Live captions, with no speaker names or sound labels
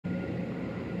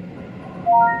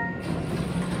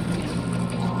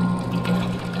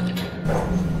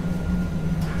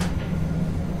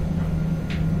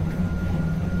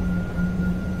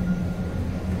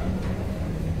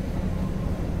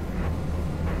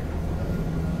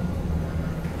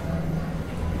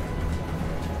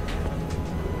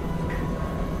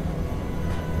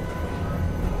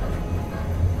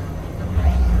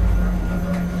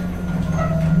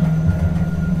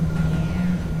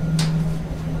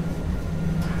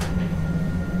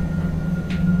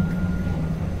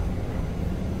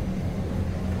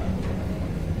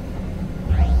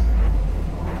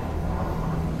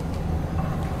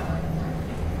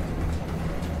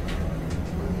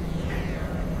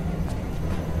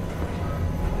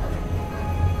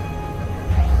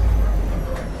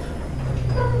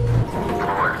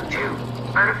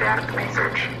Artifact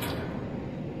research.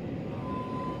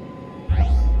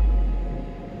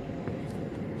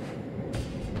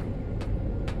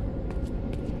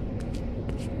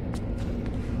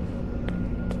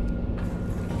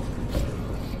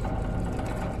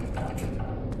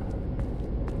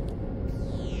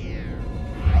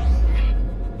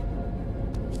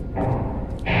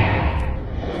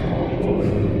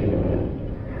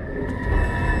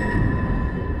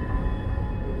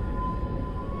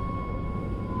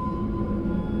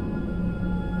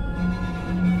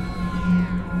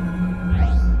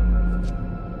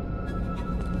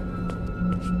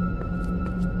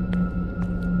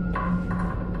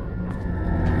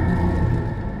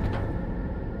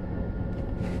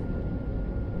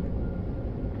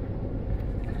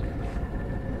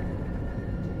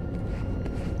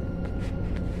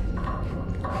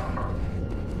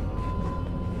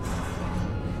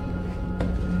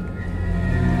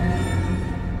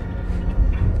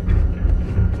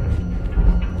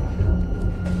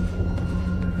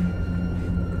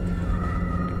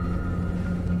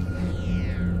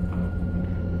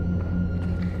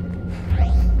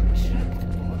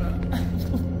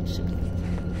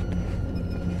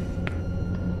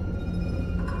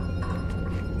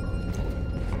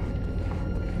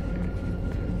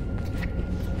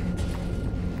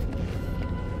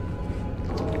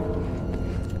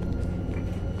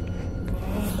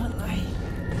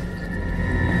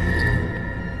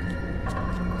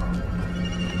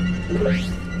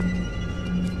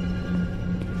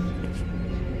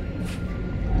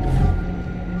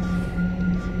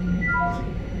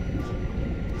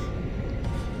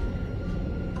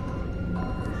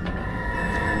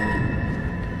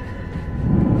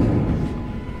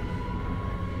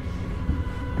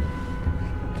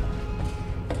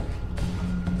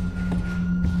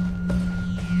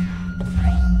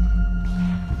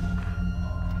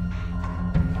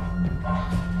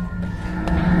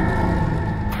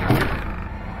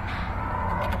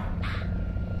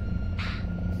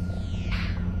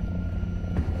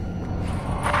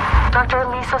 Dr.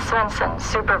 Lisa Svensson,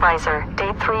 Supervisor,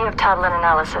 Day 3 of tablet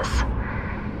analysis.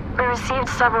 We received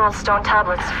several stone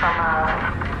tablets from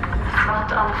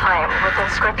Front on Time with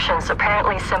inscriptions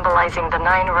apparently symbolizing the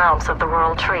 9 realms of the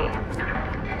World Tree.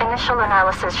 Initial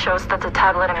analysis shows that the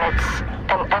tablet emits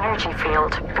an energy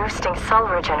field boosting cell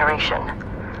regeneration.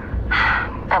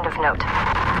 End of note.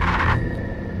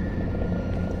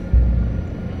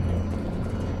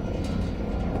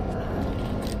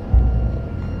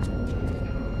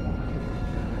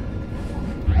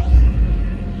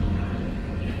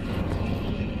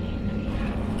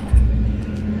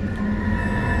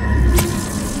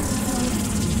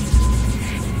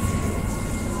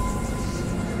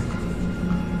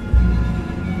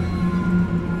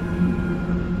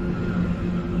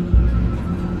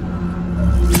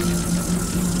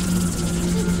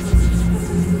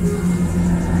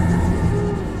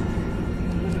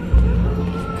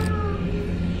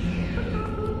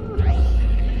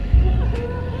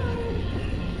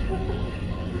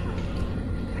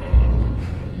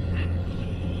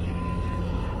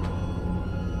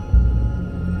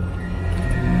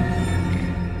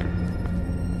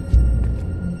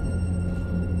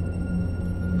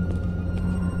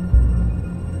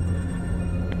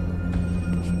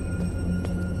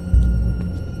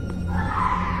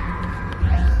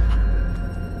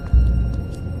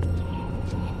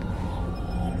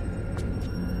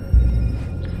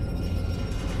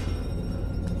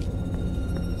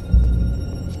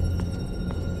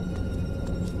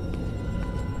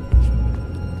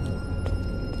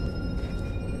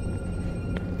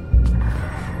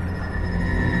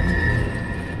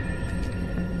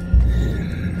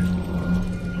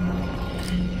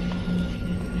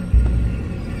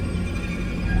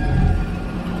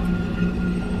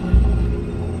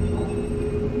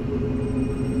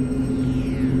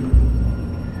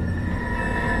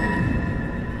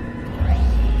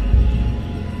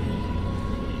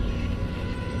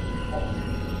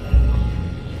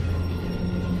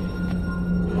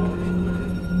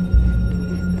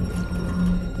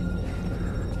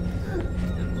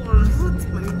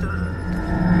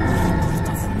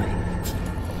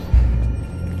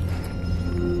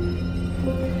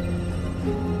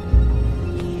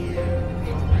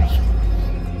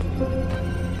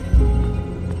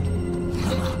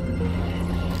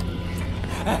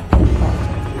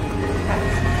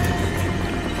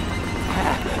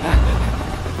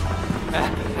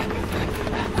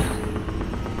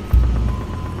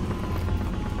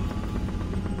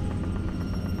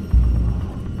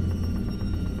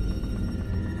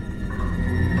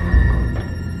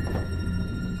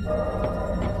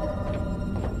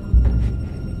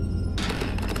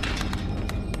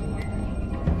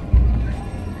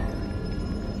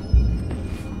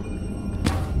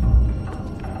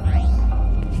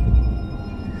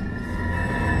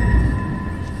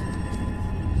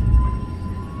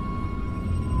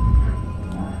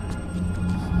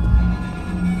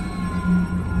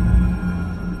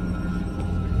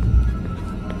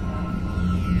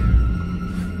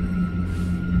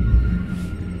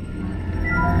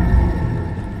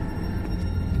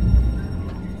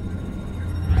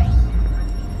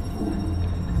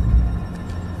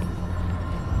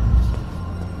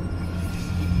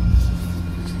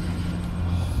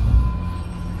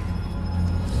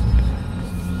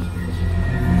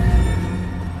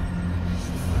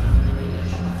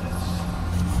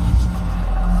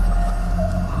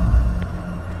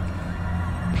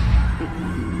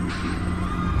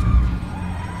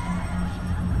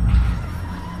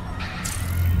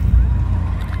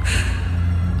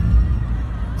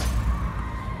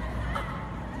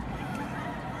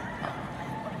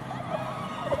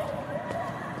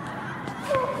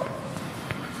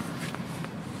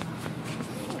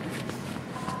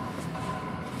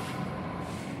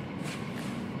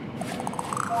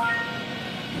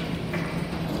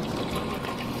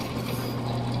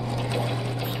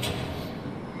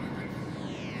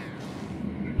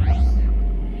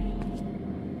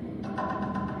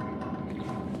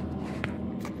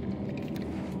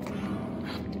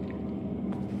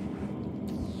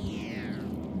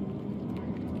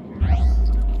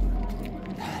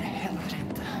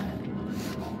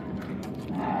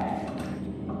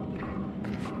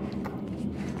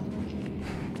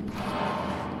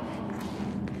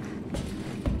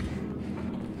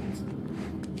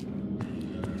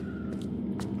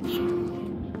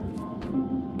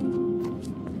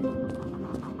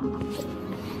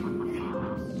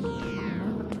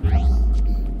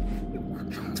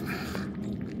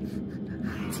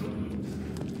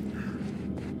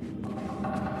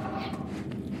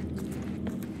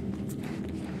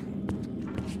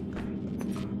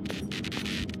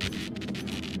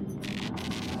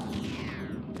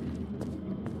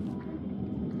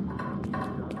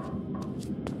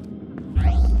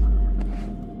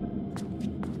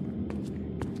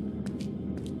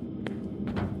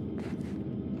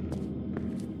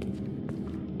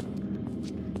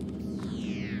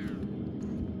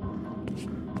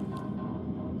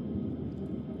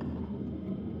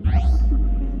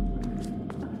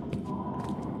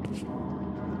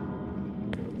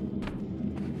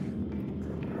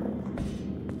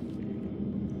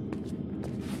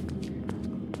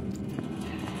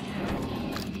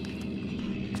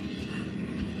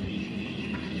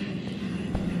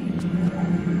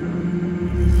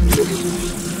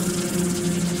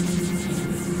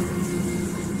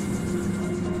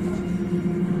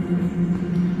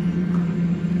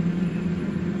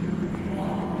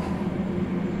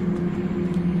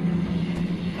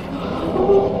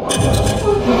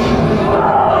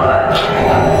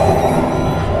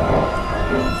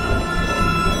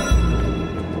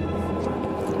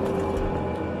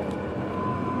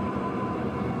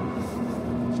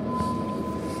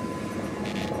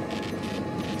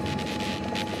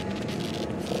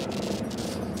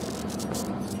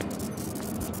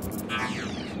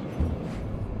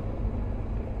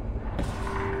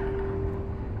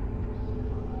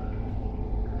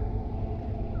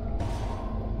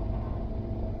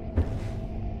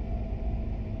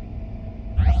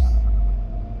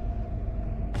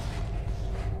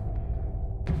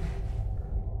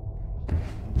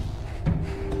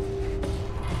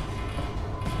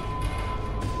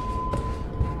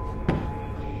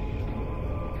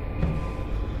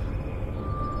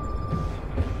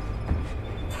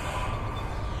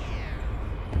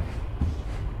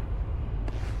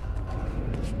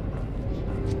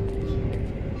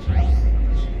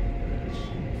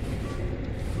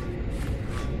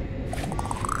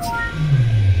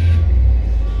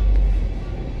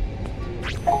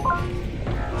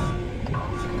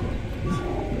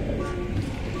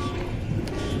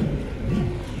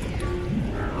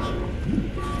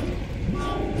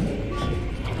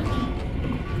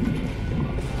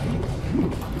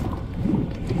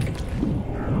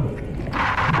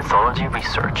 mythology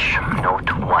research, Note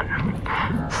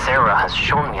 1. Sarah has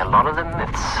shown me a lot of the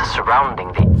myths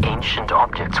surrounding the ancient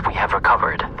objects we have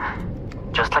recovered.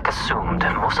 Just like assumed,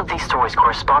 most of these stories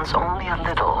corresponds only a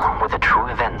little with the true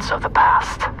events of the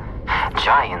past.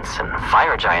 Giants and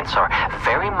fire giants are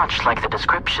very much like the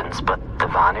descriptions, but the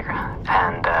Vanir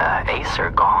and Aesir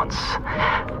gods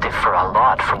differ a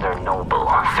lot from their noble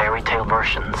fairy tale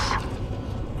versions.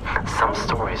 Some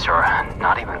stories are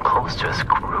not even close to as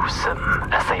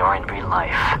gruesome as they are in real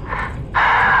life.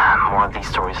 More of these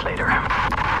stories later.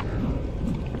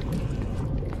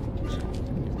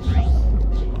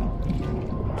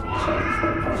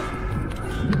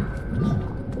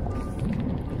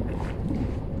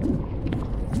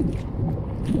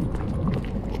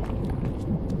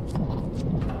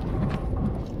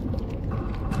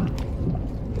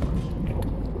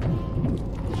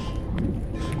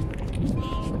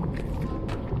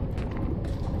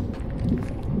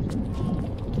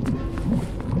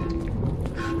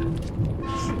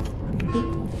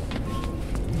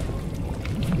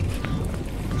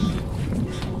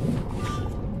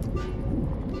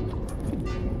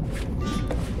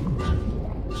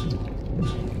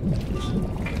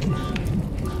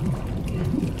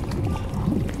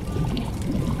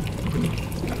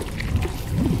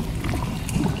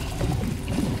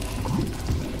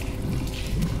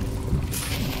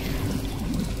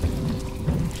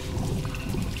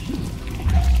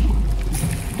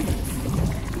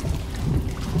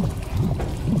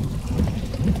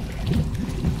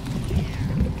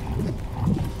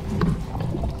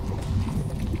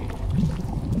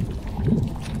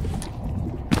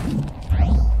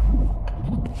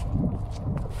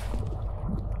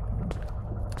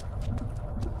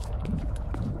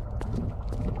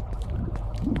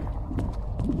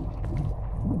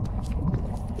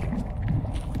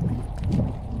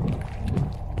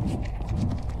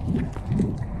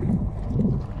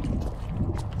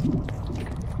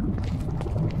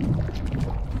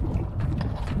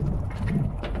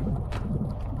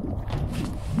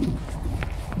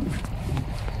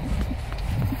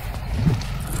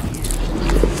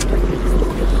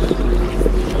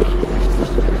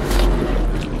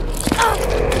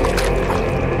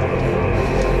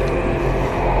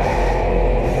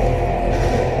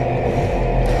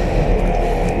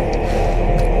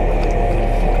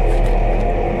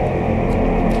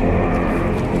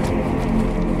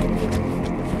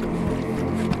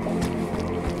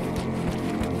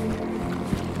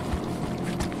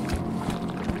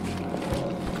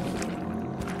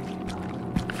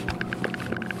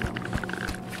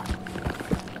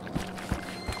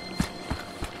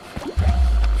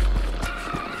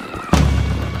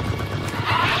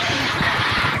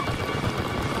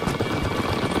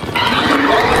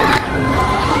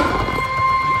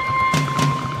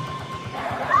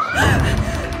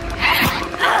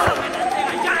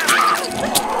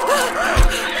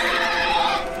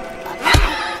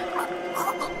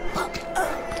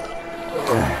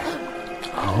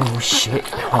 Shit,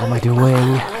 what am I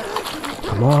doing?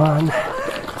 Come on.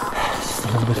 Just a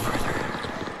little bit further.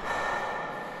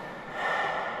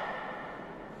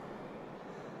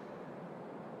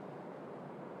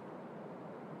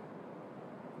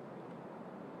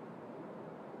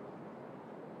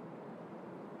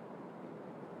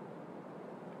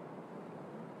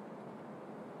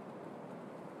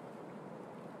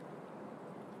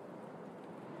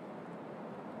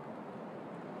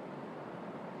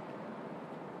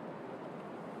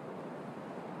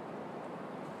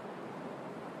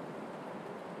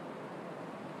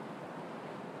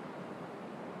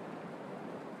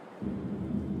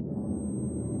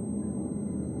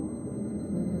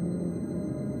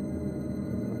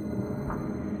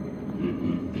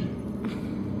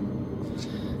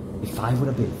 If I would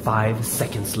have been 5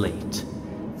 seconds late,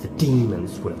 the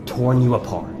demons would have torn you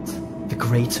apart. The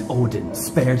great Odin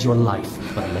spared your life,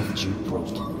 but left you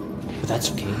broken. But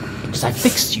that's okay, because I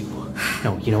fixed you.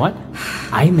 No, you know what?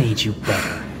 I made you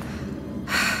better.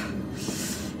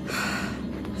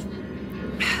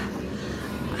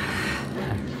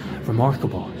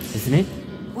 Remarkable, isn't it?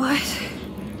 What?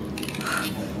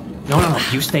 No,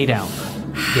 you stay down.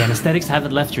 The anesthetics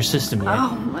haven't left your system yet.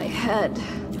 Oh, my head.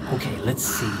 Okay, let's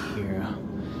see here.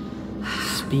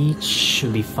 Speech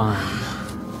should be fine.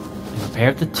 I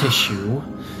repaired the tissue.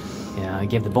 Yeah, I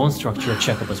gave the bone structure a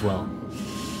checkup as well.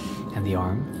 And the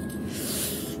arm?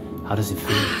 How does it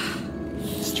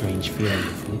feel? Strange feeling,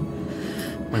 isn't it?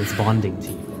 When it's bonding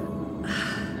to you.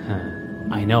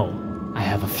 I know. I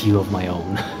have a few of my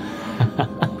own.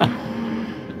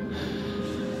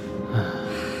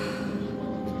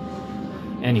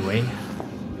 Anyway,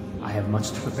 I have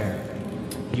much to prepare.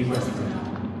 You rest now.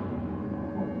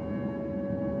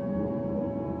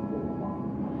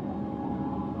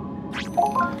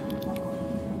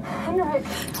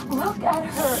 Look at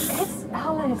her. It's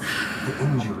Alice. The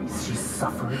injuries she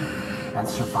suffered and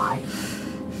survived.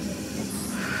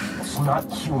 It's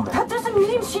not human. That doesn't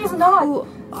mean she's not. Who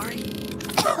are you?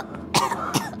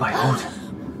 By Odin.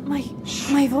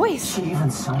 My voice. She even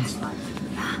sounds like...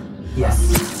 Yes.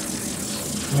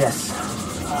 Yes.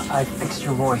 I fixed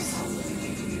your voice.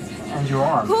 And your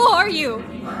arm. Who are you?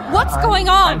 What's going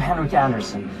on? I'm Henrik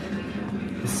Andersson,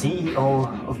 the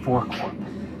CEO of Borcorp.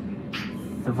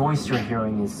 The voice you're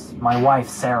hearing is my wife,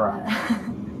 Sarah.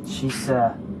 She's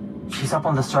up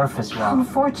on the surface now.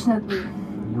 Unfortunately.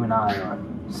 You and I are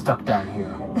stuck down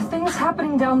here. The things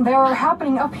happening down there are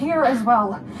happening up here as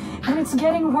well. And it's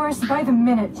getting worse by the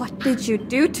minute. What did you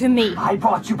do to me? I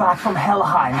brought you back from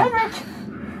Helheim.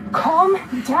 Henrik! Calm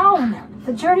down.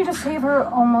 The journey to save her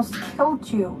almost killed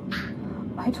you.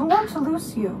 I don't want to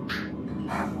lose you.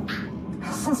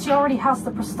 Since she already has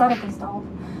the prosthetic installed,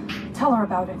 tell her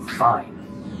about it. Fine.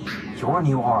 Your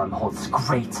new arm holds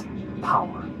great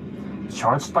power.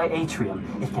 Charged by Atrium,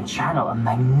 it can channel a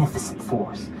magnificent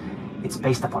force. It's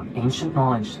based upon ancient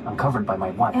knowledge uncovered by my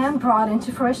wife. And brought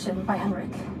into fruition by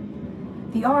Henrik.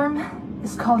 The arm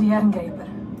is called Jerngreper.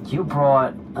 You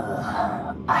brought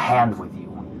a hand with you.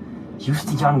 Use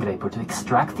the Jerngreper to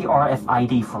extract the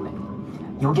RFID from it.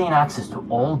 You'll gain access to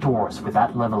all doors with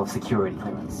that level of security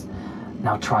clearance.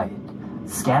 Now try it.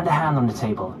 Scan the hand on the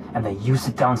table and then use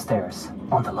it downstairs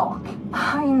on the lock.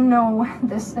 I know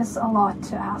this is a lot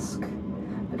to ask,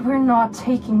 but we're not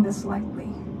taking this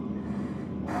lightly.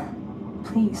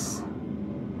 Please.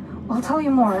 I'll tell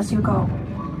you more as you go.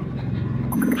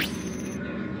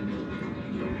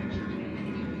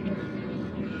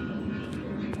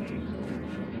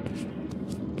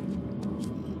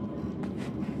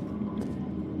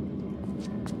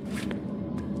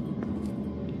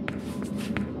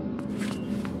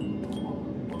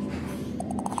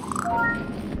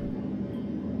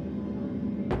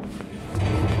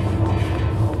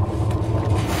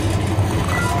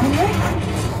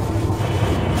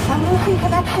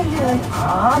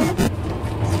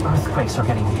 These earthquakes are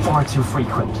getting far too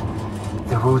frequent.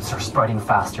 The roots are spreading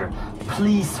faster.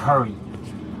 Please hurry.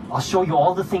 I'll show you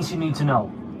all the things you need to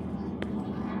know.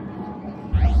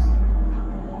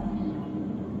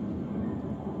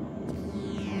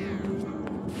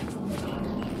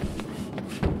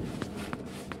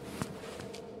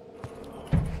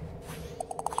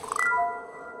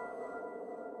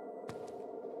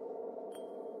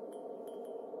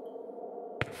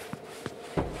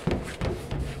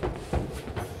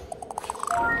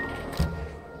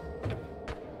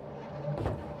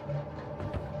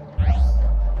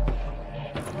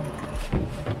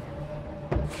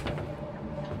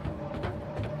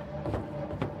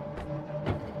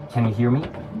 Can you hear me?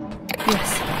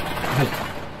 Yes. Great.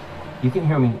 You can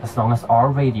hear me as long as our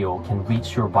radio can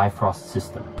reach your Bifrost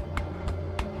system.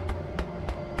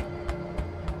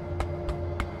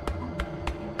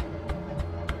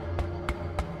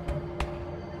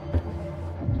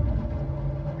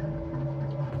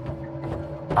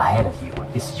 Ahead of you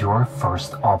is your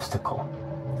first obstacle.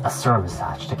 A service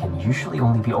hatch that can usually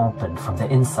only be opened from the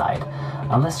inside,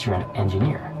 unless you're an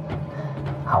engineer.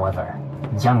 However,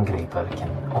 Jerngreper can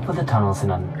open the tunnels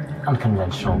in an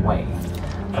unconventional way.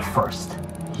 But first,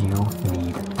 you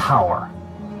need power.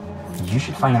 You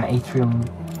should find an atrium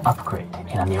upgrade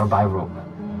in a nearby room.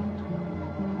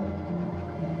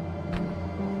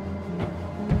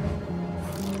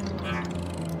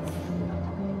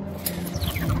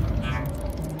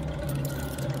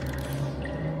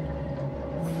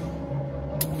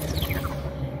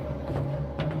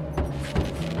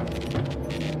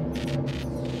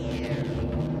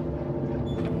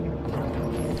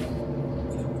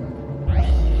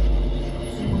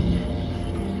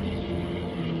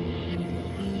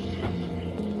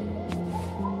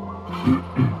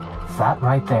 That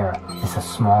right there is a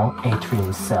small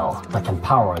atrium cell that can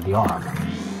power the arm.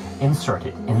 Insert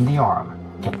it in the arm,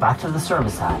 get back to the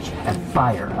service hatch, and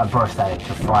fire a burst at it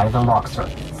to fry the lock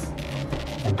circuits.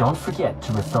 And don't forget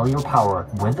to refill your power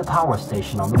with the power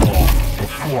station on the wall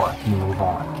before you move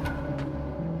on.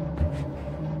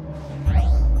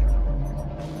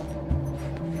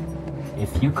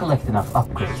 If you collect enough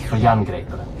upgrades for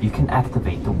Jerngreper, you can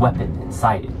activate the weapon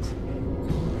inside it.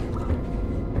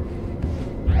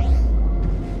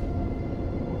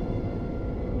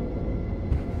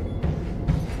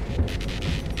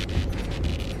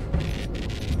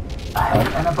 Ahead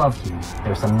and above you,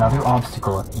 there's another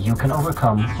obstacle you can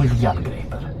overcome with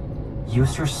Jerngreper.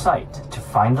 Use your sight to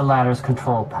find the ladder's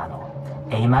control panel,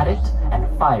 aim at it, and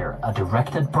fire a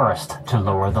directed burst to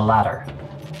lower the ladder.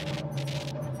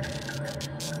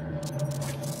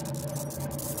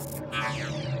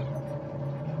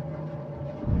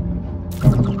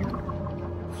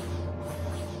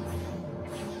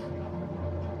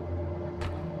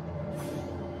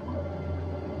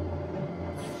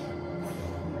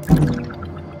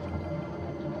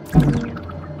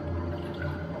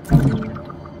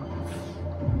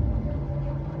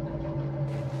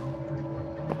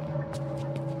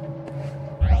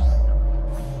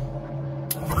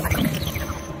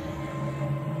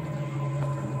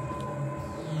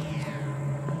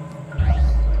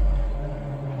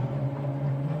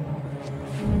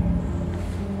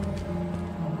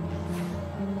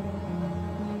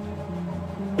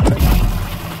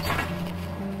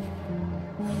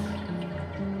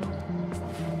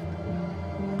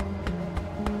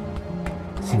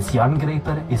 Since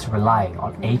Yggdrasil is relying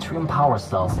on atrium power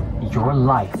cells, your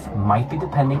life might be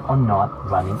depending on not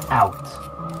running out.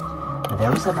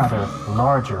 There is another,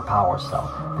 larger power cell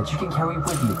that you can carry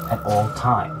with you at all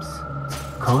times.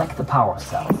 Collect the power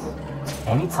cells.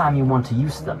 Anytime you want to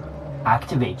use them,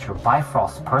 activate your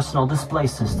Bifrost personal display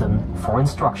system for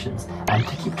instructions and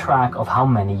to keep track of how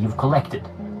many you've collected.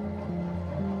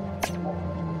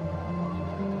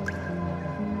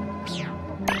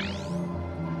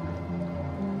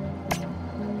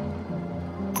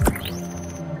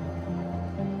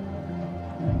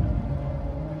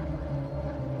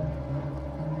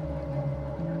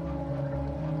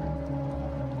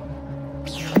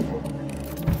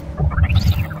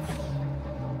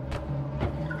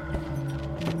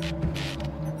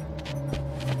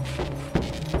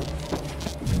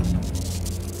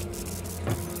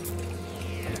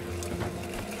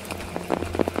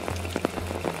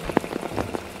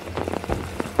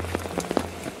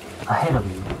 Ahead of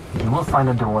you, you will find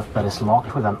a door that is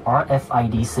locked with an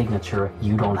RFID signature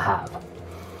you don't have.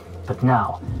 But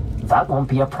now, that won't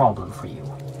be a problem for you.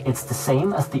 It's the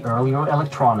same as the earlier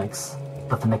electronics,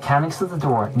 but the mechanics of the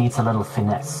door needs a little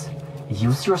finesse.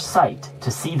 Use your sight to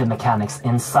see the mechanics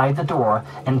inside the door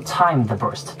and time the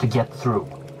burst to get through.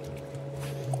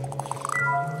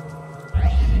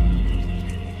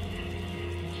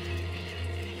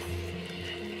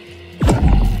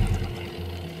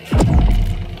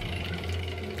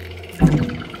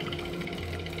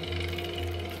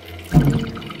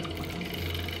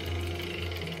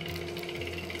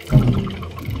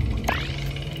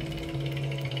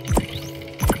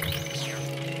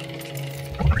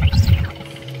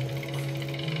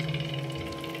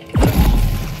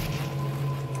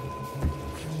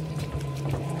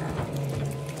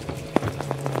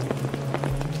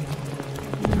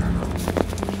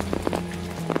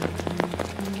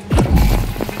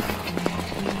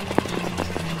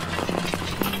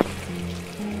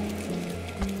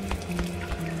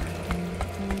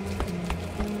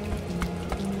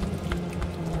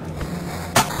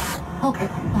 Okay,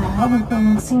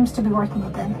 everything seems to be working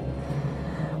again.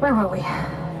 Where were we?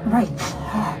 Right.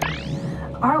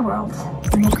 Our world,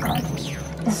 Midgard,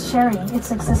 is sharing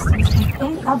its existence with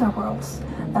 8 other worlds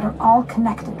that are all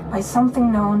connected by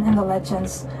something known in the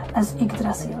legends as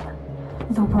Yggdrasil,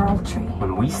 the World Tree.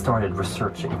 When we started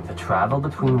researching the travel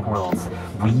between worlds,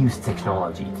 we used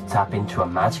technology to tap into a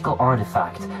magical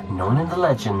artifact known in the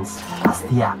legends as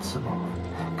the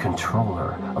Apsulov,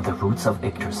 controller of the roots of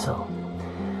Yggdrasil.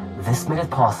 This made it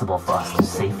possible for us to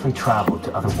safely travel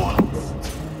to other worlds.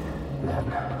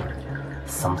 Then,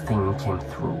 something came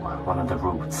through one of the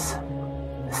roots.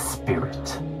 A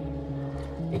spirit.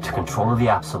 It took control of the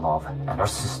Apsulov and our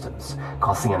systems,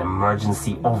 causing an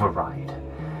emergency override.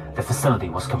 The facility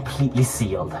was completely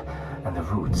sealed, and the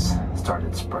roots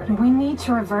started spreading. We need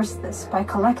to reverse this by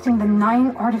collecting the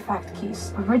 9 artifact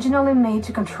keys originally made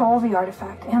to control the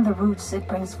artifact and the roots it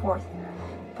brings forth.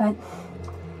 But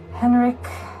Henrik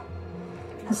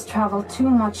has traveled too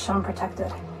much unprotected.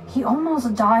 He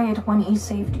almost died when he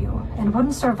saved you, and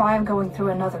wouldn't survive going through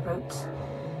another route.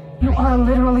 You are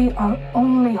literally our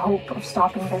only hope of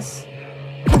stopping this.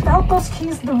 Without those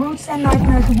keys, the roots and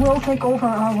nightmares will take over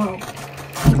our world.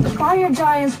 The fire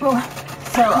giants will...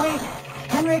 Sarah! Wait,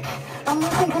 Henrik, I'm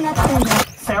losing connection.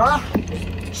 Sarah?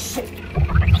 Shit!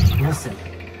 Listen,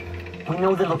 we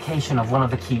know the location of one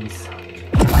of the keys.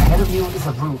 Ahead of you is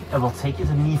a route that will take you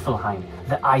to Niflheim,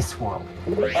 the ice world.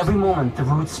 Every moment, the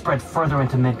routes spread further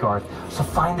into Midgard, so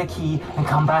find the key and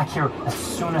come back here as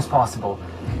soon as possible.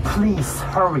 Please,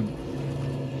 hurry!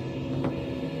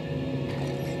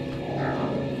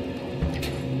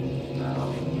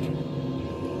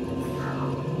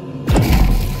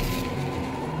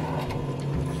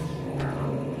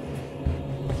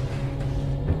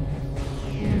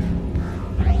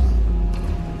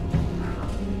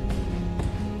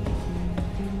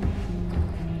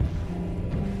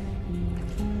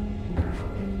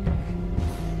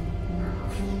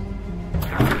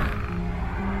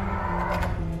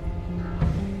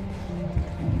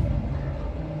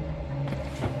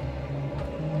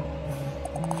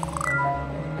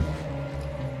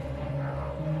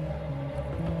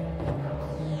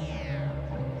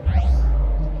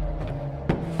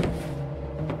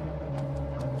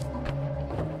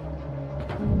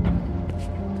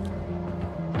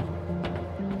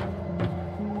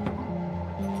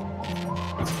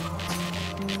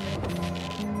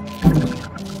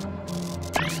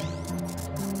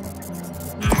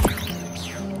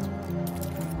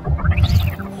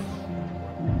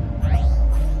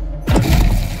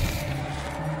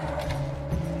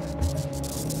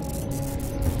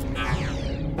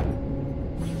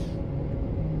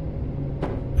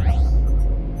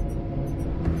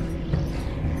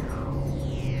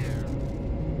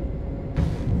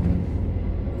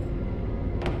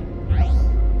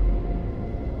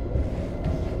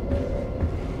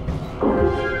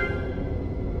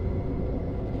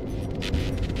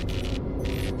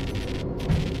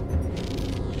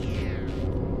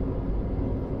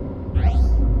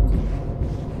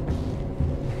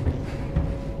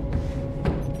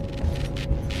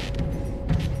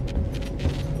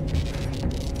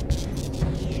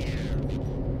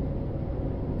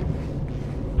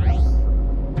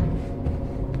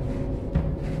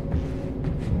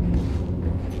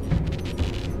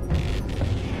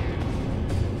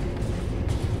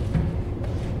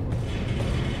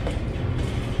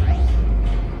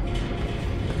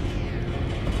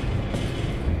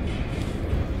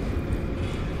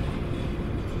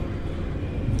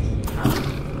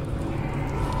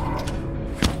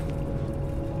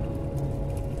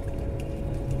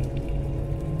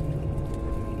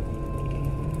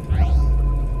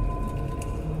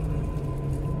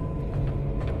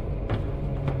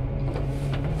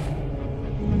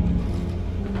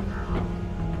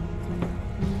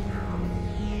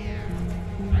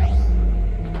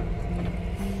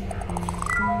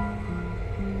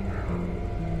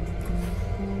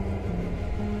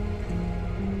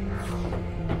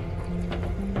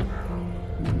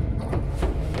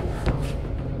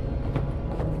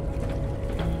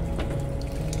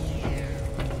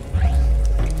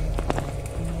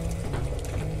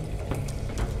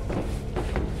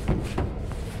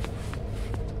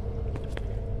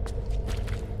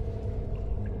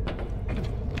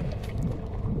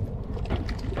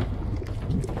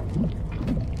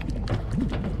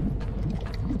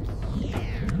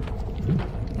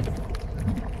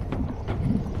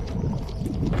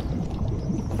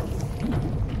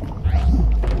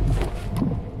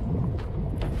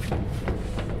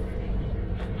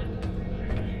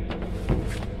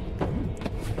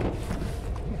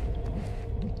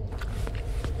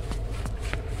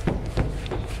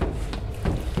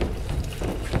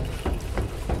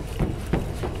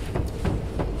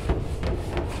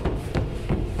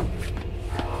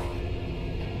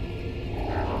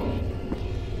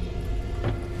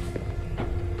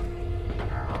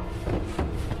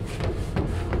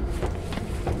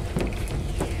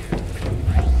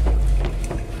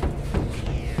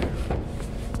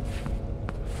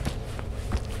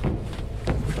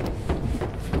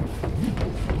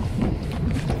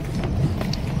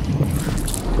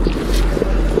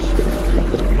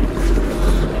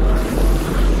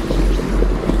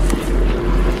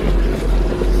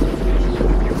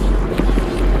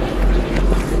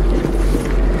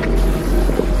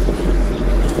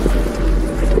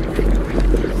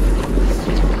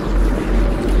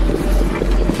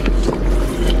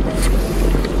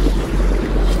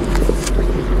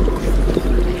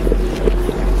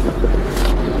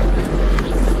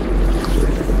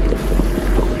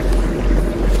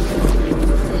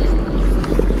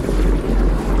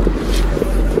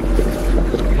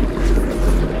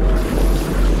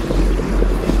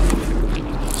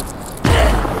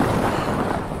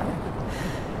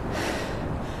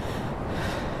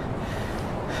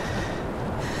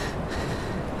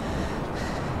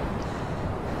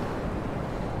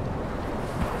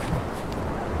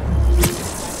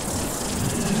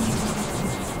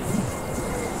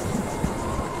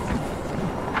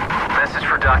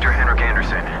 Henrik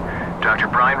Andersson. Dr.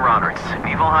 Brian Roberts,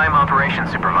 Niflheim Operations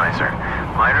Supervisor.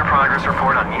 Minor progress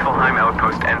report on Niflheim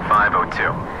Outpost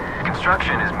N502.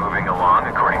 Construction is moving along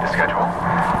according to schedule.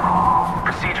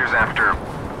 Procedures after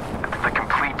the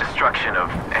complete destruction of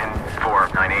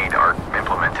N498 are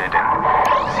implemented and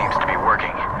seems to be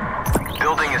working.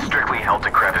 Building is strictly held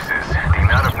to crevices. The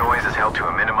amount of noise is held to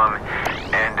a minimum,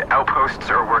 and outposts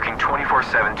are working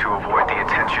 24/7 to avoid the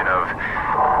attention of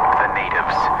the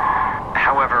natives.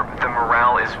 However, the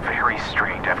morale is very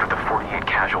strained after the 48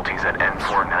 casualties at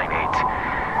N498.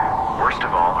 Worst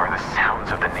of all are the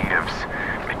sounds of the natives.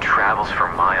 It travels for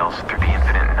miles through the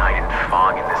infinite night and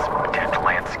fog in this dead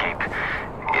landscape.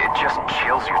 It just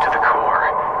chills you to the core.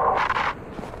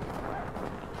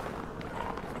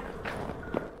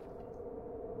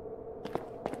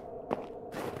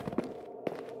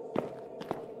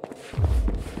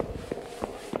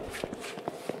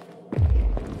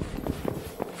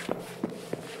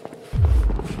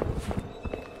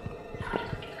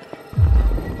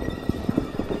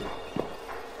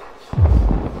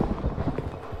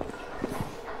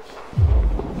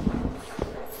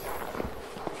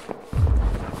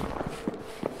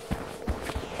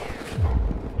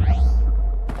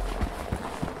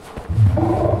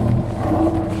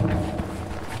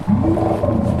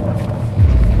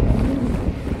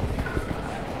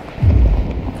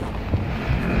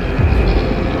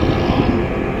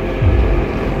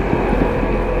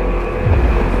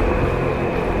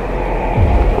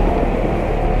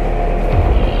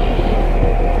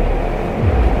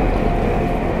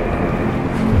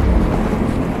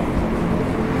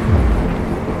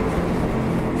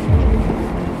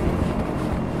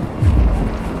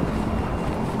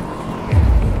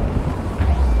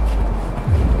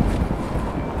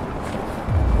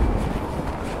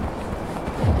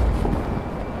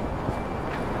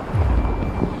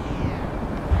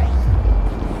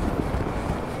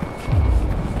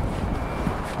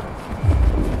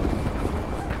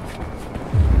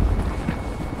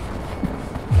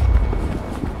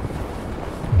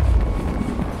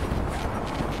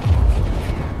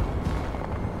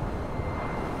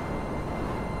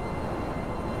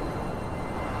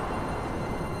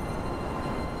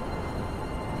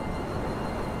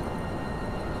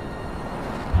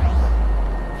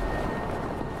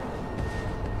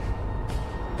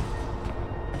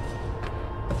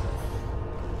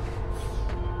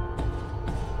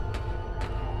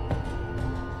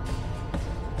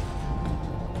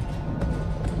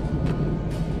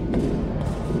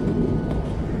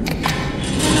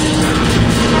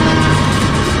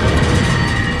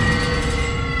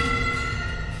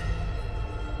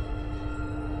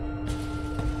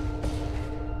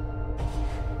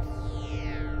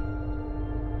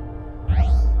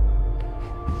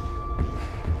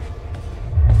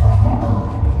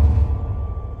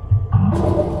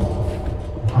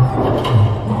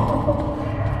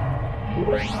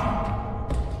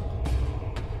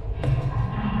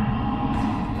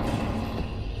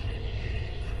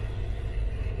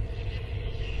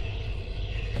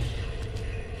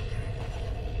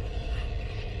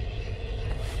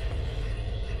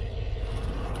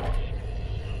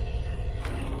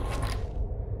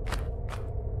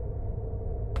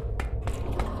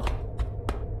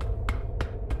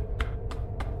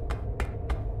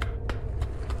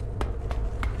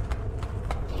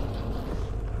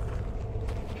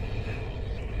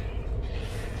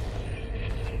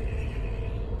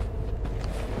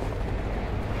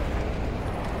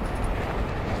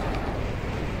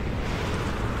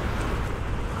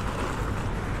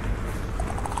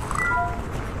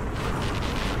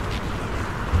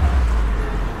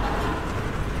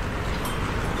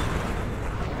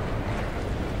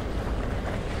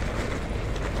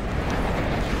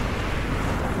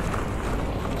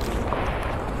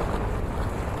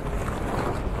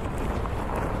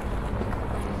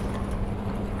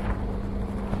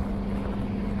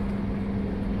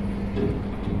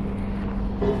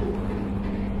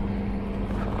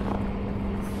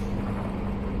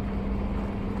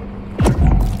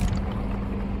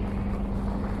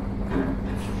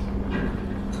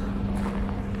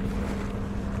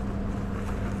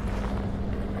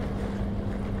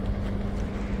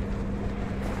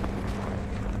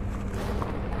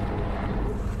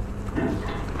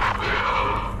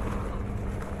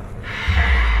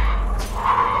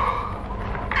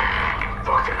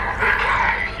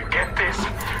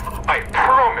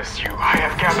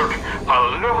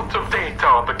 lot of data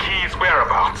on the key's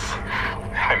whereabouts.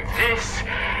 I'm this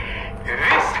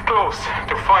close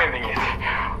to finding it.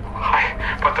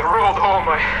 But the road home,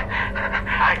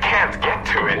 I can't get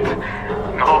to it.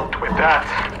 Not with that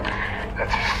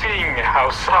thing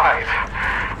outside.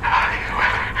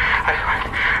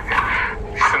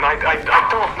 Listen, I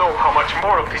don't know how much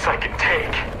more of this I can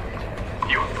take.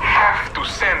 You have to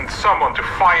send someone to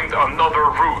find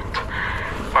another route.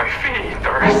 My feet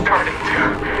are starting to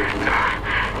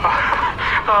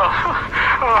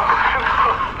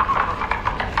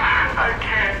I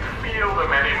can't feel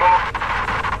them anymore.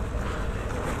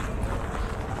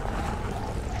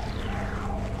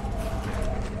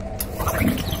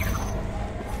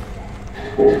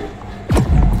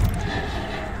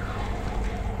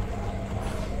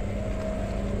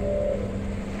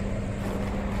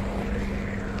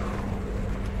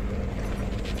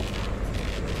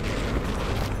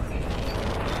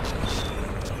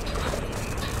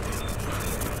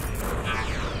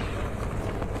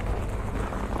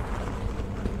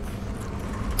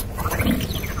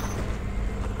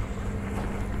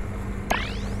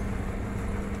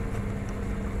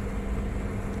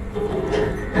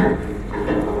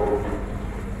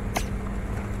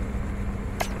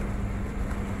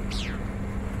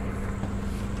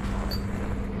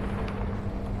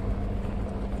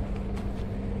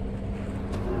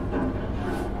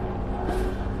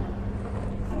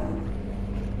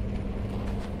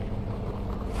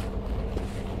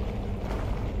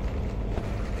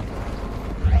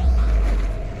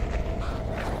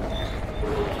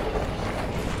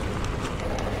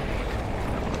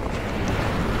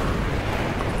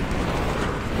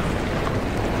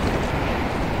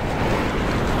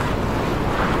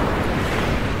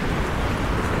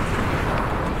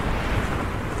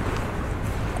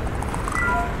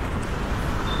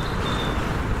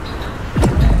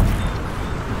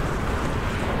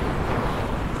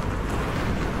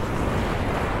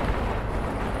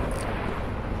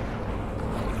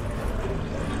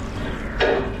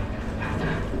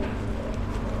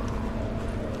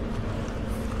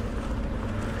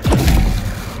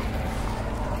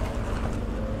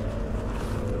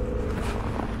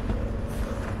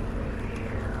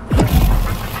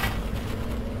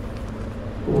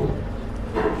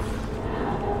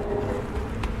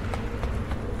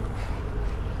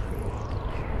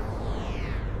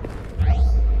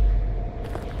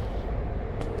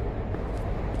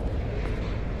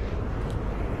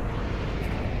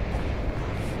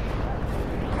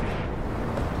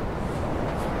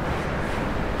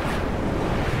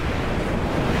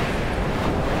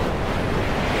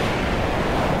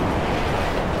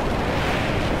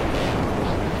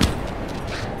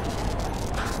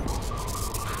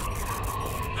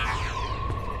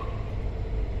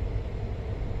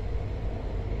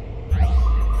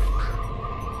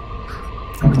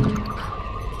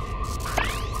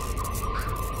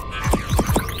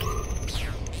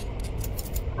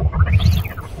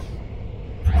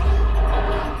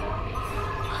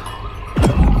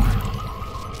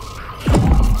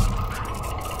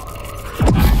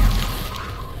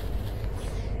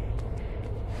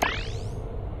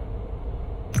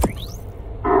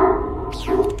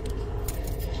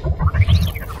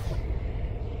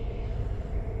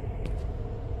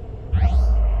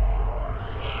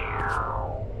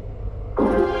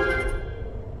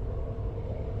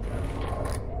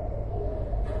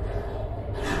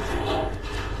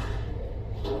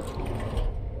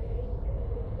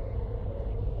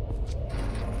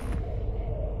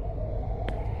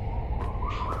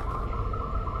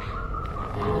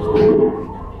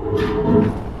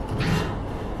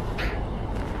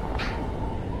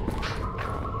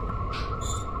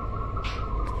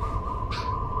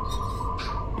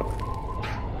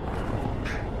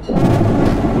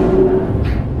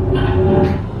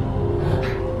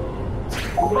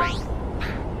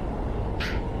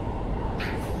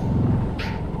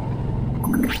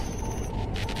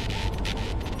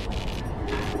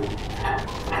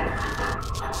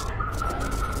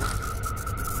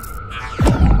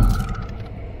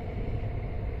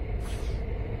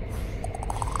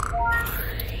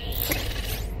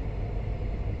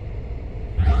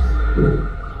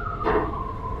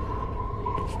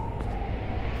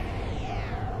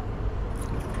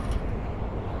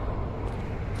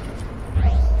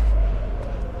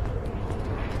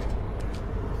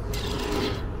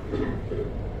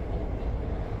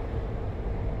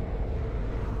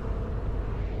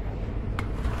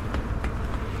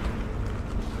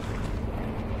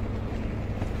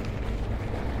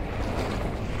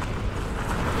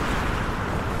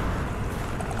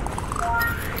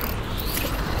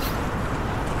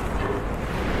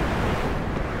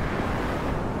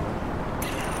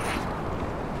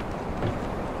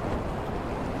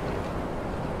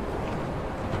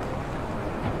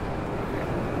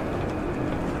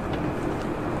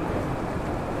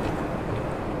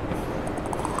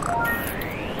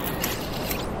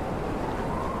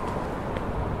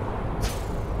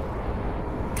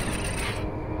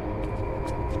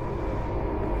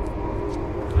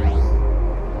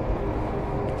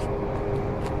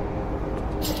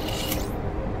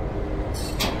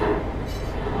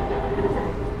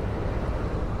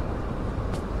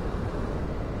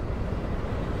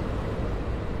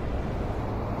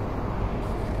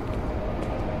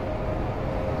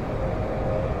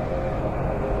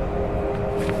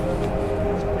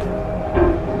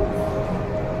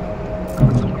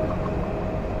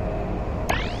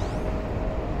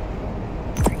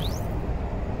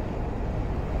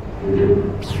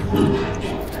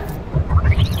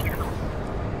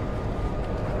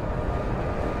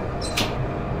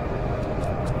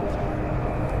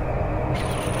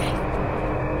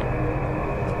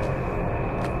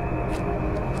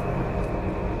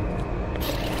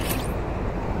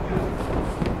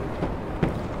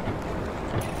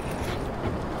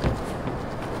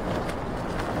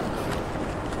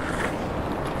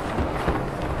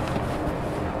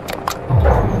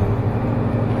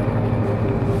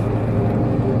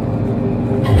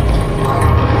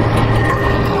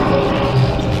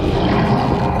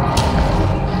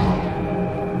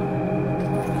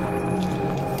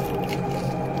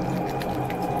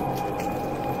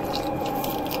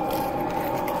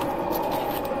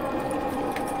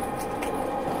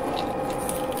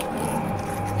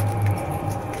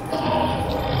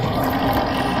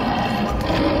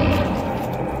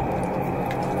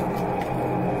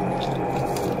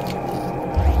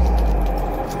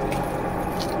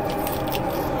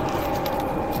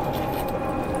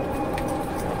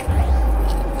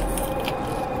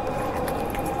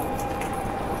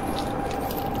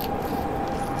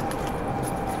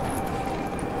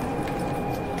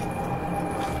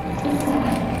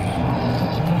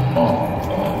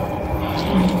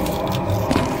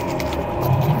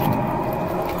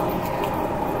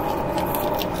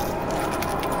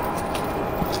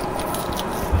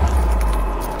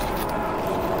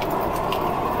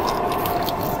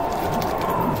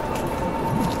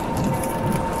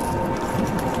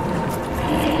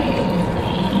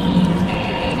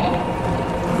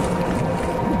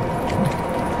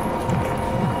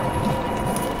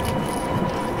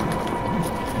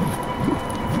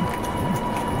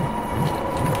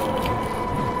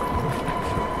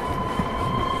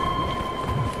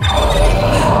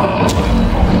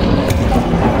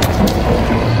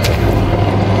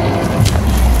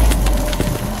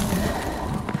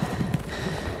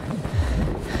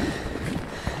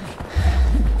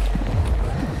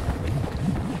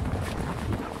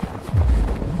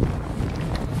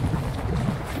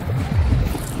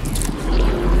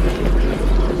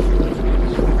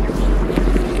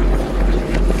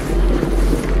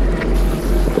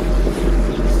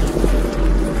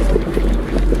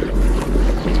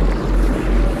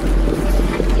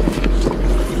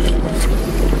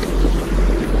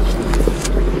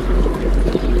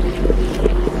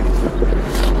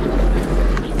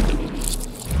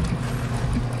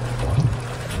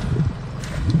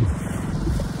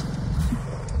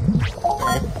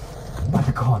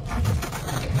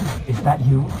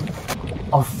 You?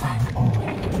 Oh, thank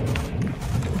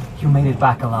God. You made it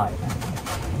back alive.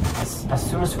 As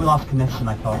soon as we lost connection,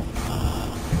 I thought...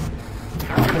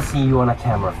 I can see you on a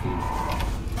camera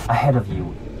feed. Ahead of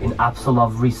you, in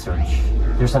Apsulov research,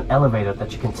 there's an elevator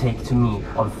that you can take to me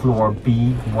on floor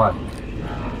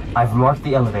B1. I've marked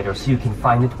the elevator so you can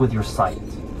find it with your sight.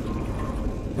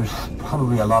 There's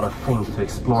probably a lot of things to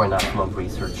explore in Apsulov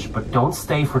research, but don't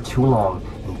stay for too long,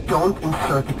 and don't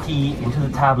insert the key into the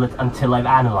tablet until I've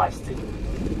analyzed it.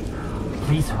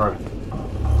 Please hurry.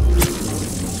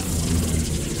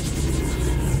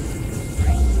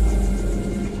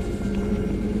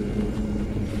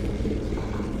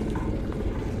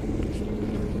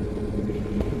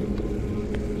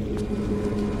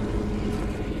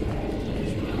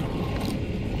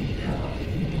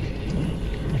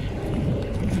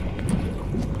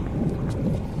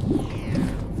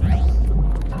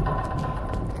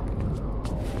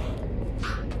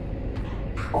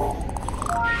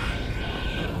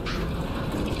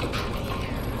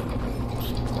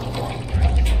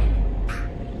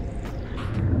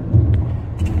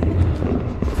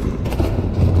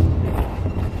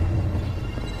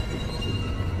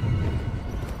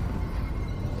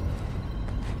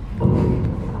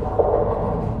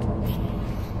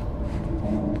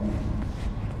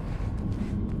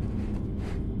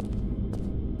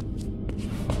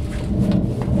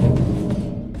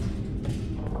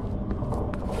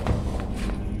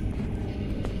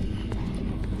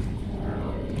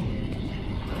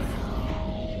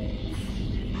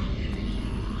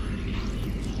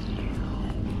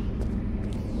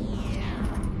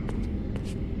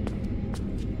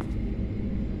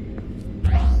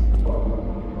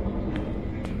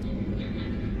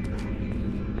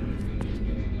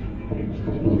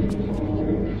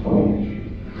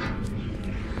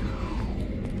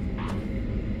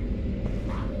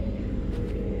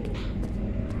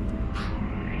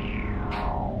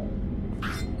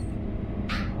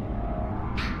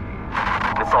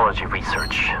 Mythology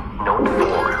research, note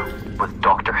 4, with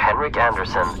Dr. Henrik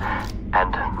Andersson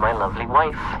and my lovely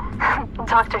wife.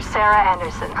 Dr. Sarah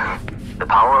Anderson. The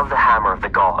power of the hammer of the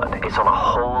god is on a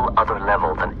whole other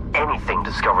level than anything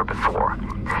discovered before.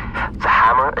 The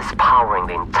hammer is powering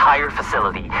the entire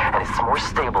facility and is more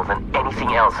stable than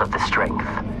anything else of this strength.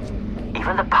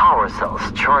 Even the power cells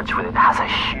charged with it has a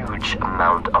huge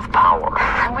amount of power.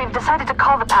 We've decided to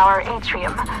call the power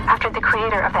Atrium, after the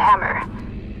creator of the hammer.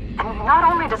 And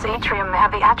not only does Atrium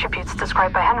have the attributes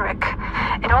described by Henrik,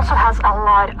 it also has a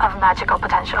lot of magical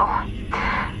potential.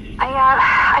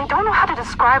 I don't know how to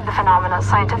describe the phenomena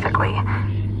scientifically,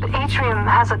 but Atrium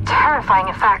has a terrifying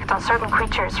effect on certain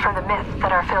creatures from the myth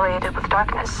that are affiliated with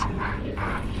darkness.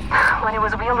 When it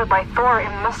was wielded by Thor, it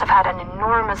must have had an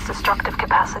enormous destructive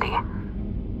capacity.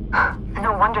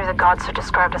 No wonder the gods are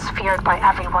described as feared by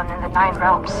everyone in the 9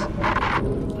 realms.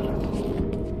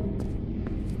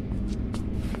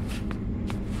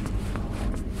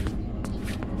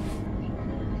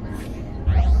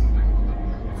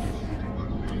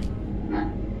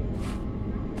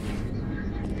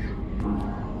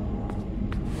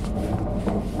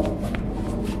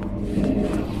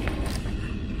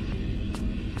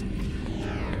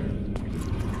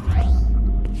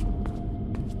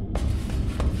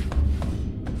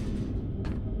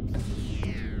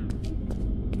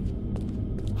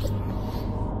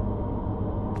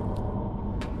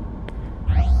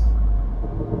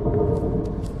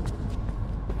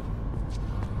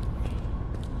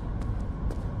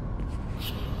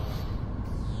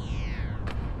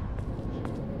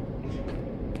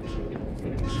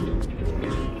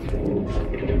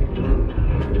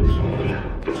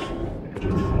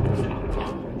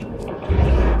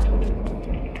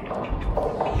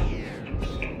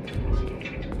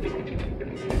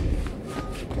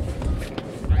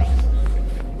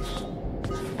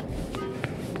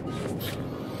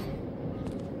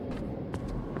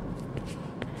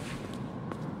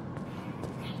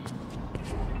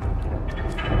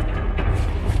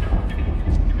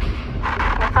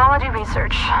 Mythology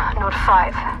research, note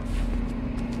 5.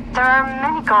 There are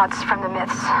many gods from the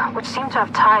myths, which seem to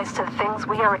have ties to the things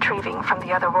we are retrieving from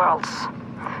the other worlds.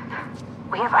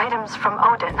 We have items from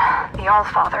Odin, the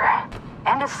Allfather,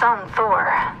 and his son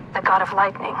Thor, the god of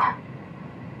lightning.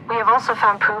 We have also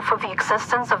found proof of the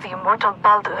existence of the immortal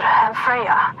Baldur and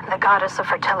Freya, the goddess of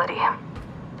fertility.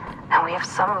 And we have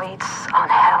some leads on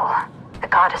Hel, the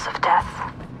goddess of death,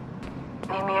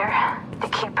 Mimir, the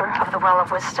keeper of the Well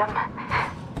of Wisdom,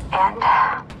 and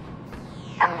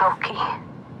Loki,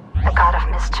 the god of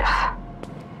mischief.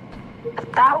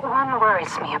 But that one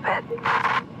worries me a bit.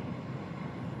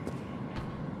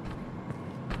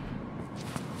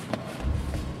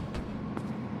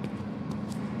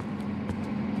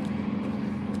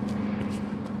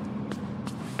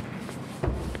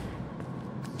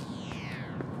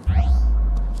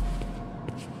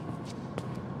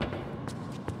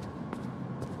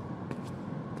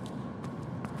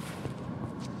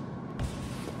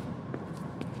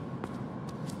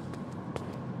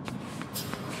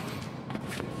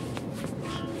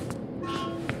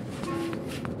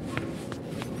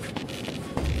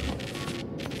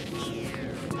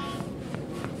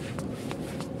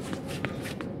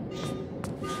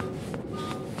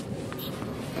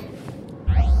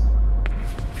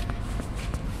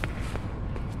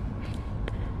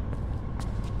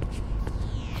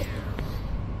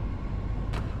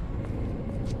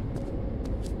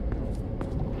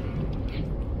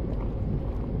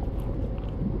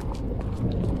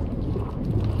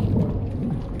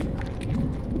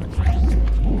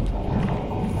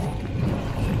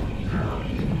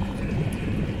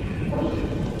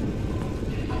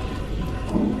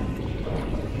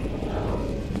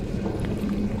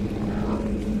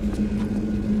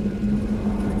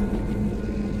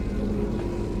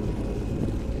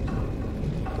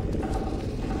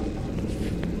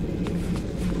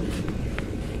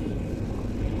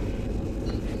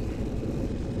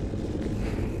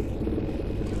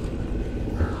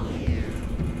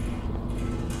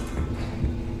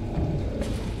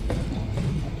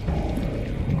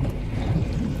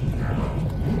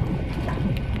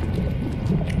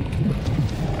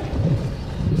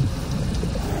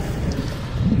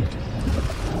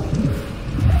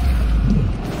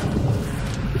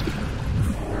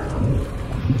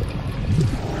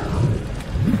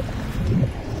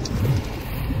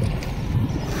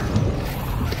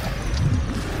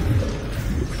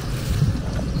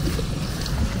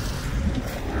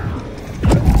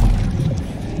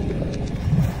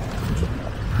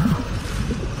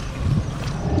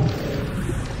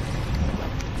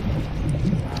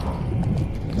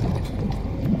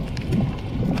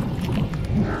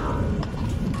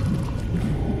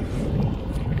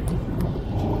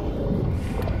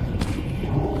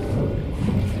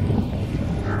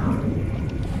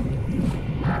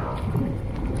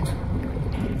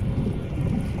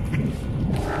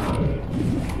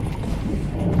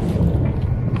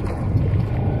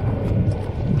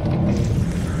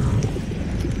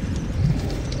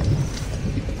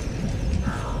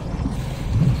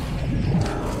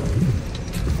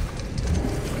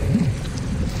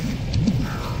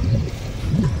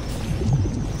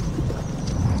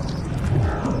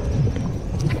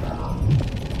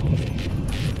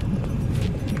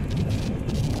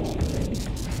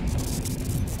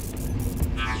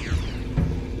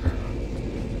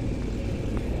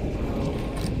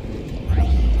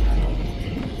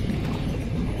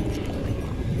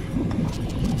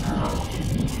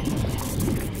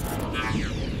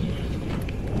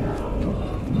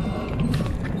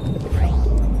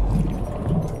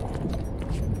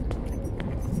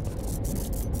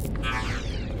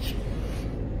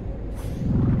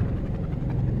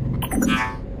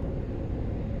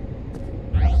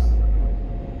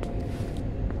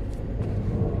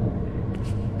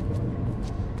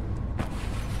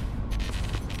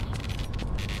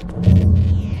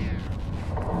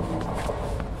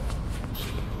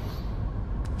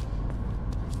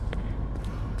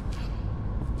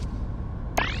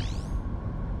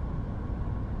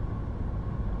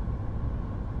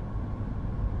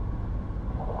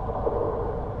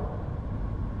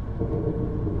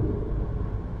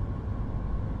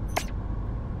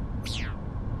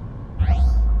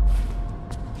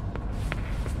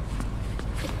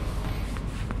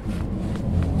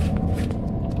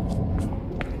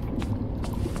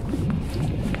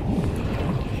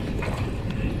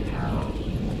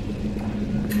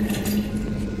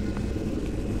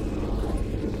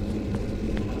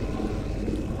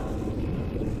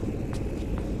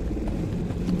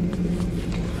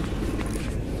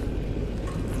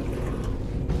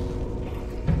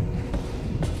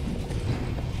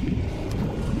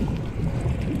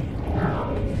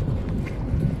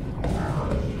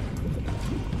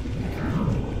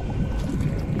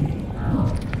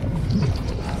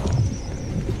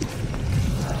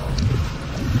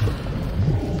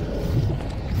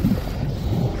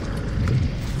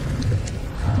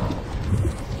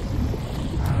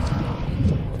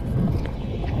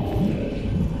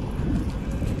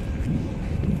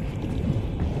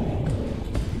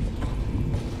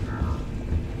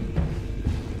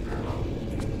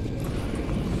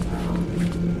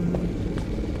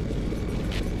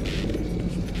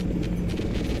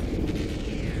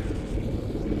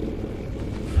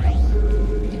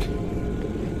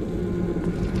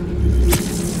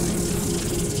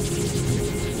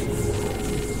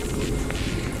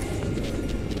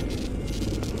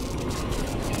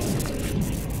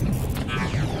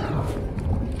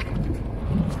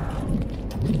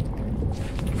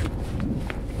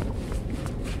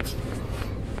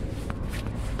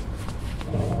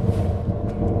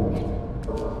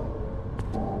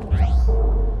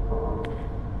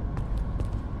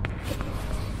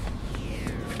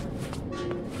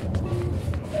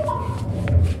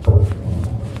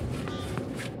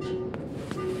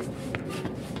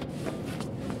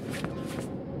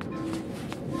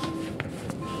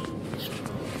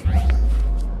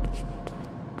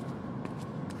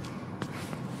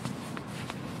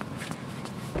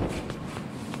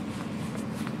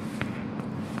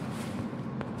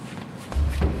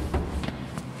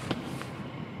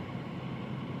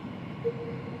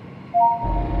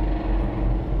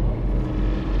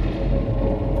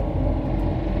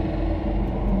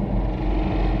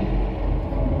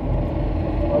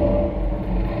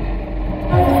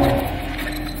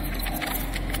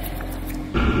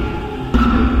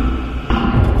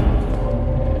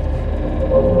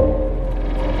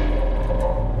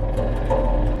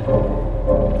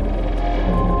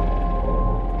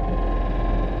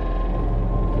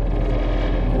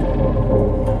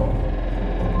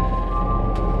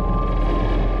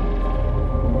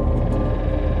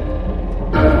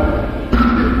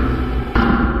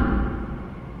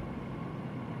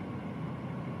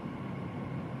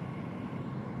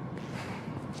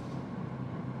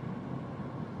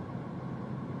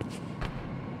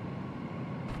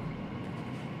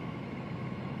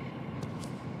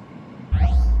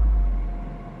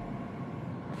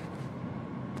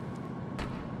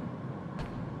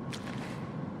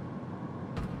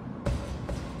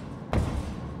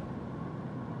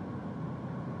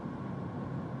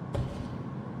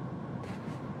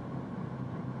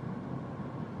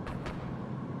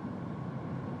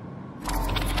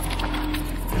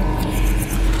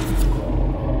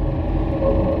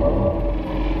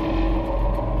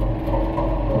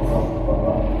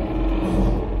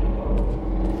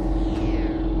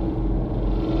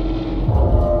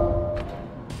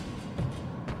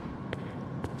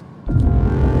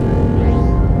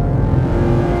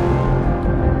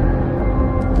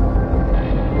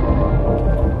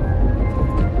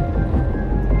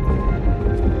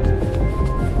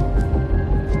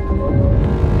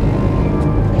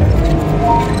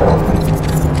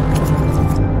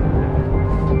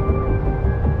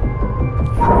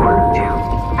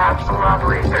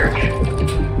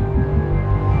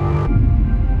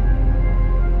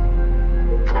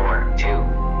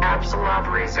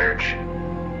 research.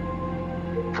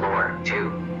 Floor 2,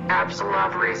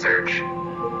 Apsulov research.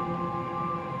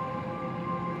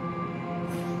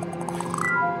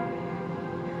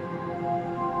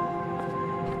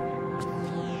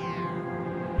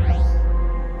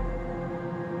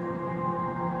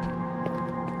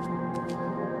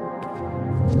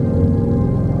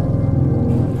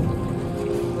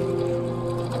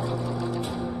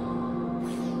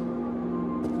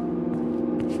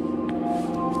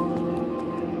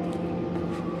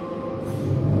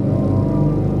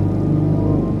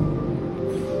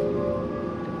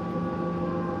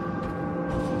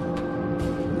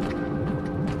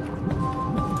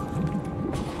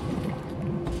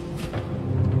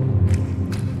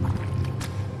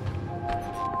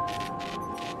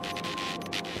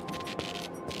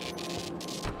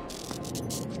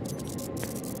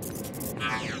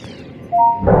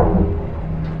 Floor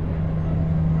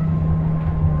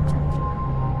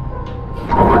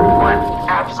 1,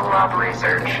 Apsulov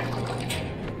Research.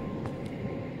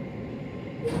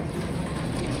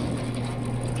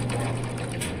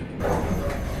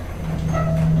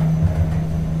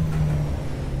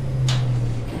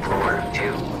 Floor 2,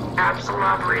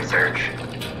 Apsulov Research.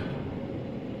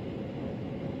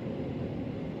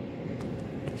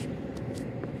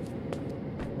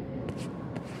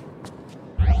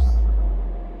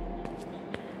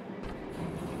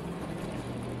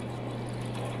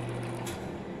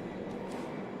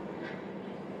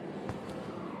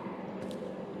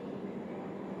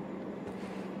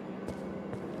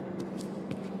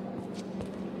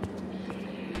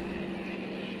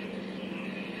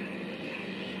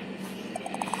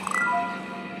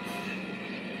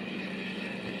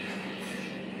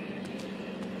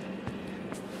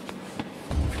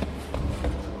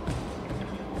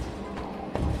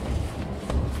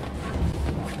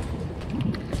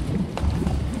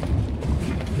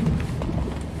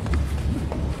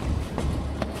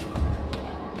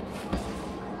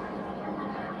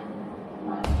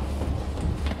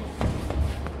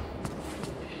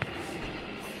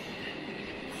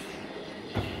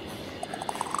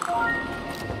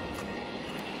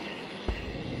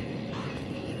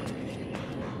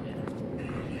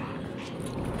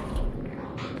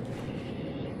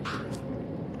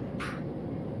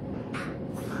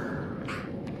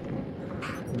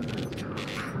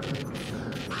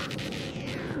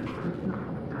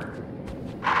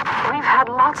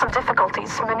 Lots of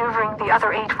difficulties maneuvering the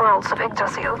other 8 worlds of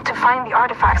Yggdrasil to find the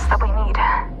artifacts that we need.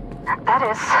 That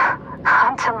is,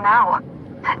 until now.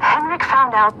 Henrik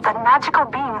found out that magical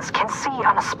beings can see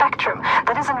on a spectrum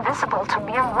that is invisible to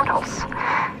mere mortals.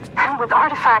 And with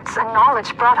artifacts and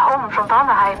knowledge brought home from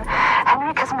Valheim,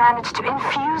 Henrik has managed to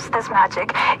infuse this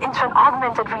magic into an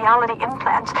augmented reality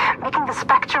implant, making the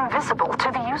spectrum visible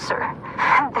to the user.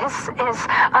 And this is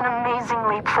an amazing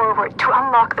leap forward to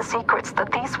unlock the secrets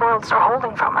that these worlds are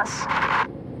holding from us.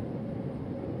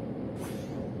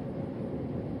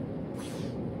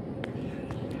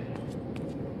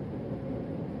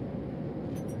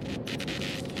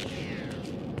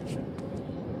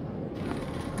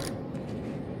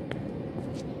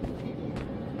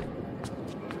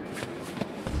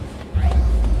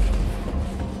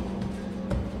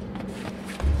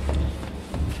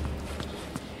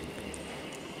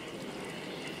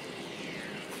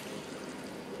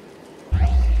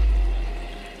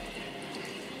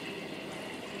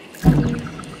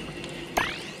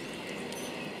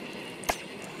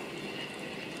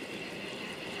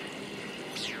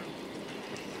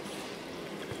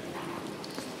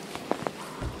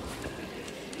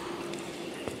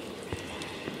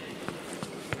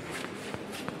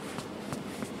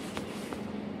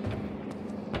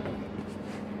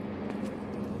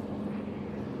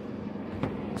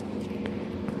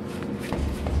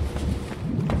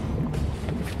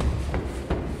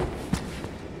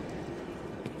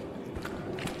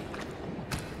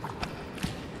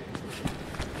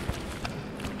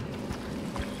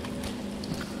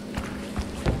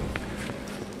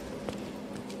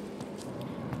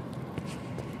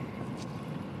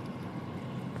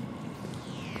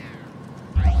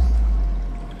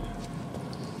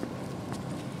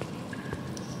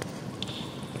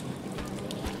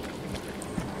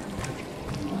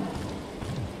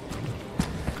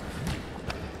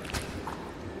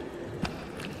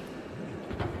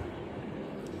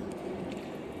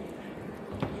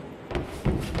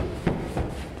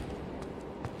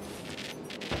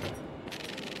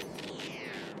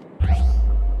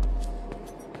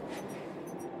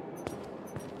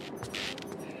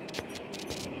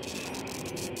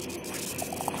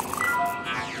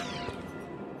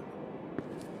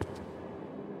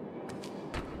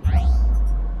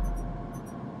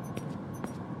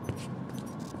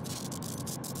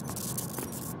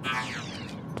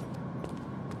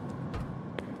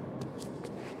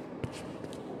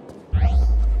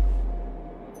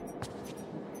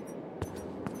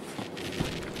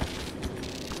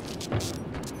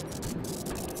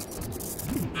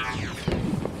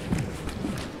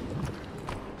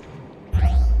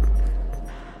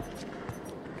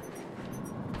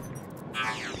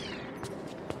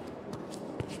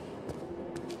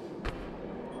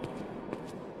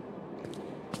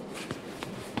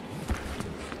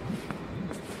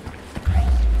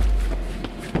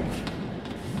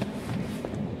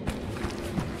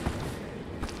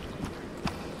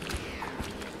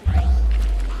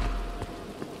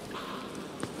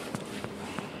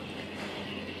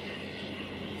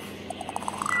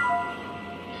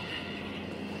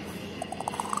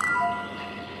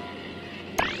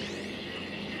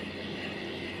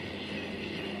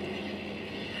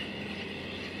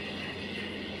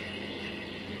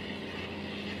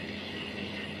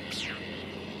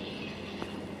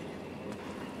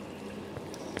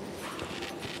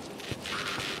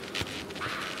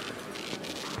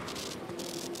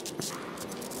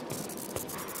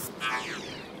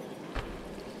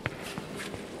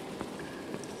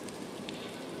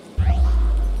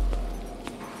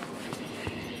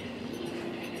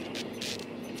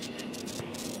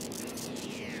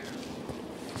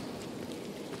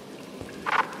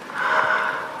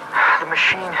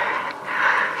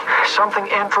 something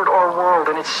entered our world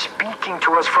and it's speaking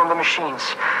to us from the machines.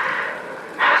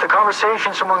 The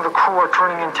conversations among the crew are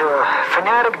turning into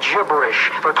fanatic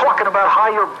gibberish. They're talking about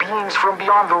higher beings from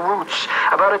beyond the roots,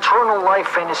 about eternal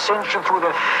life and ascension through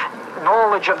the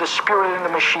knowledge of the spirit in the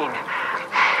machine.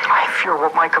 I fear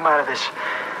what might come out of this.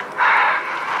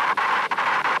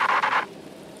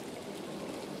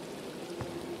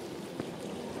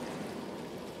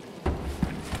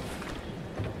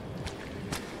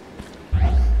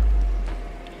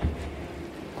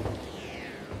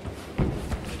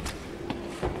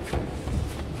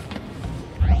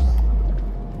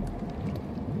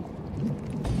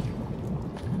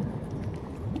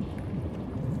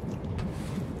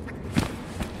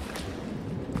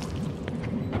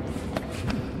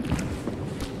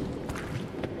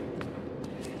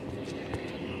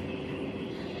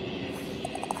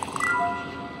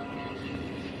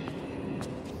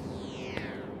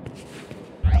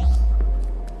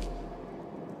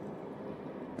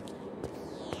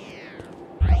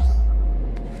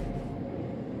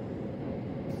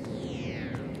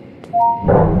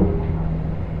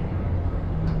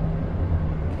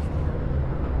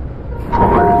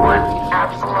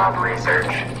 Apsulov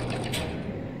research.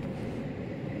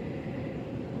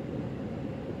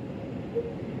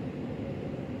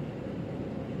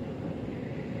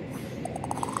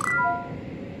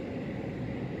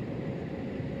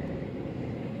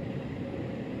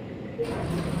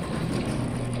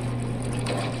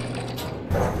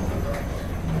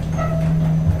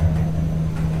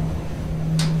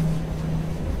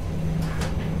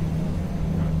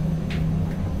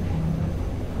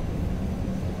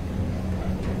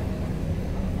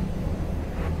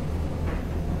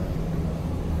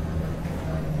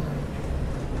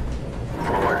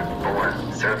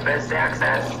 Surface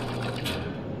access.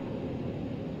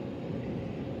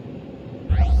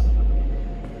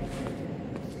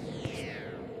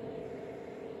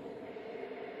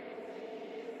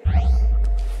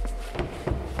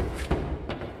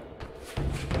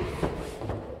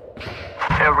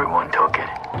 Everyone took it.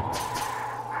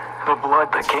 The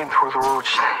blood that came through the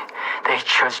roots, they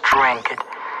just drank it.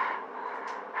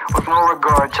 With no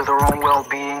regard to their own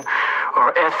well-being,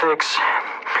 or ethics,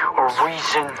 or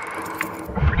reason.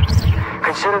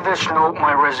 Consider this note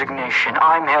my resignation.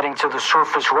 I'm heading to the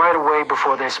surface right away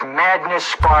before this madness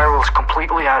spirals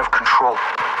completely out of control.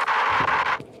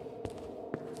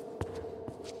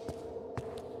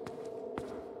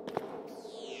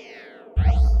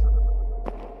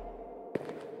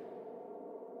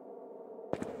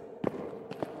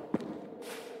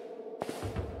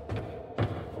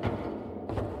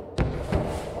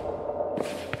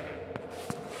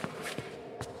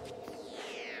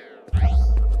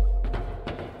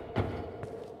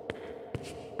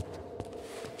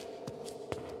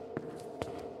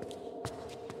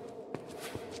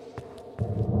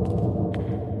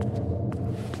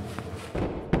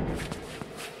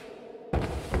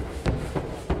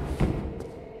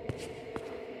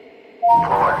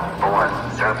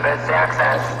 Surface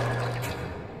access.